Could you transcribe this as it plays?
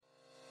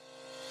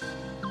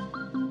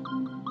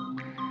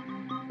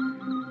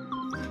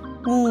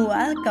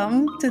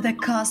Welcome to the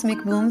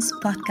Cosmic Wombs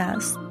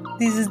podcast.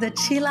 This is the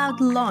chill out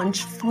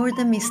launch for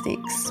the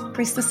mystics,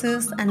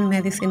 priestesses, and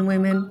medicine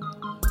women.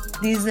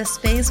 This is a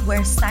space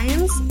where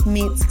science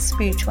meets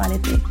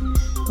spirituality,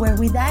 where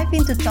we dive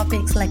into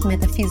topics like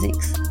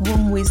metaphysics,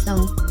 womb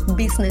wisdom,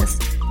 business,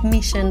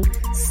 mission,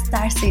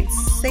 starseeds,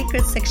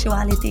 sacred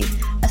sexuality,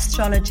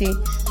 astrology,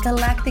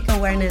 galactic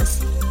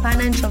awareness,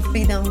 financial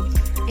freedom,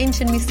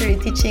 ancient mystery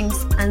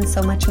teachings, and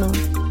so much more.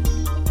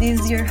 This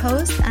is your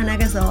host, Anna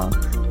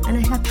Gasol, and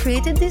I have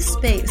created this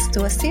space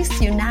to assist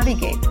you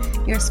navigate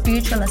your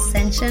spiritual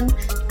ascension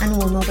and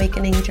womb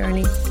awakening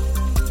journey.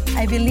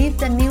 I believe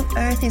the new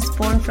earth is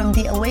born from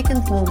the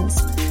awakened wombs,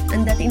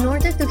 and that in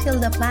order to heal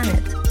the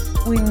planet,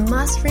 we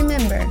must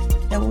remember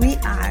that we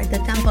are the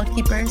temple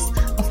keepers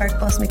of our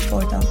cosmic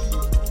portal.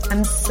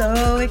 I'm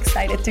so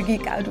excited to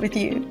geek out with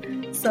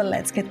you. So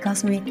let's get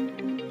cosmic.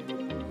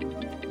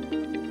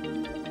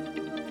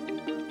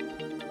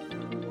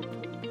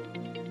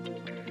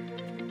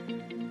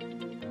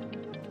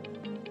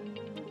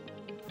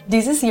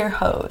 This is your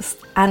host,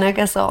 Anna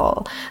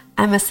Gasol.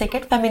 I'm a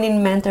sacred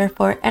feminine mentor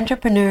for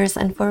entrepreneurs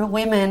and for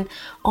women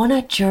on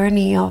a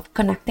journey of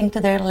connecting to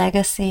their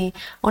legacy,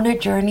 on a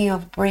journey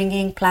of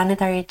bringing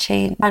planetary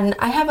change. And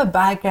I have a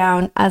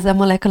background as a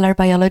molecular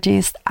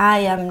biologist. I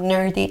am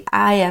nerdy,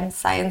 I am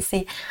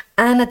sciencey,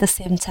 and at the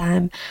same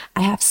time,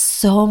 I have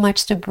so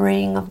much to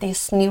bring of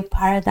this new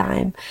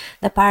paradigm,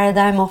 the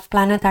paradigm of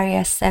planetary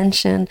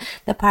ascension,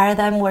 the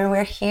paradigm where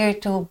we're here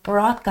to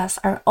broadcast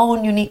our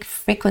own unique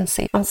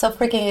frequency. I'm so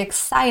freaking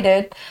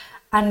excited.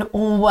 And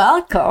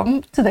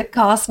welcome to the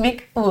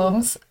Cosmic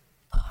Wombs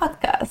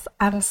podcast.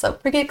 I'm so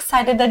pretty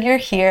excited that you're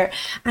here,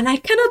 and I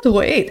cannot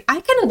wait.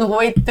 I cannot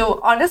wait to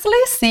honestly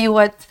see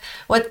what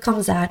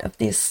comes out of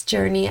this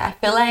journey. I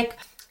feel like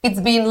it's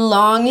been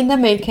long in the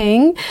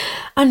making,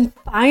 and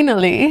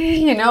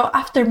finally,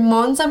 after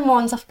months and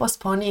months of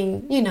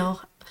postponing,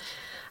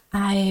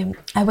 I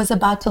was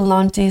about to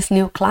launch this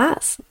new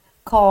class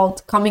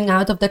called Coming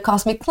Out of the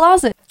Cosmic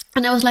Closet.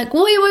 And I was like,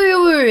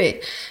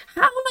 wait.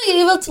 How am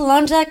I able to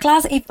launch that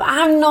class if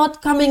I'm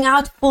not coming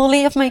out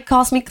fully of my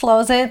cosmic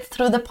closet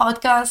through the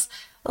podcast?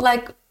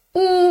 Like,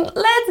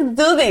 let's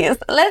do this.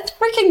 Let's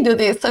freaking do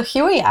this. So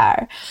here we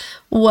are.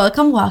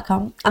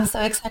 Welcome. I'm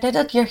so excited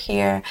that you're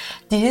here.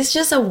 This is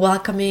just a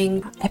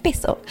welcoming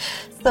episode.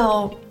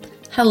 So,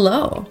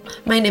 hello.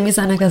 My name is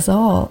Anna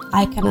Gasol.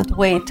 I cannot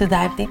wait to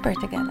dive deeper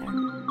together.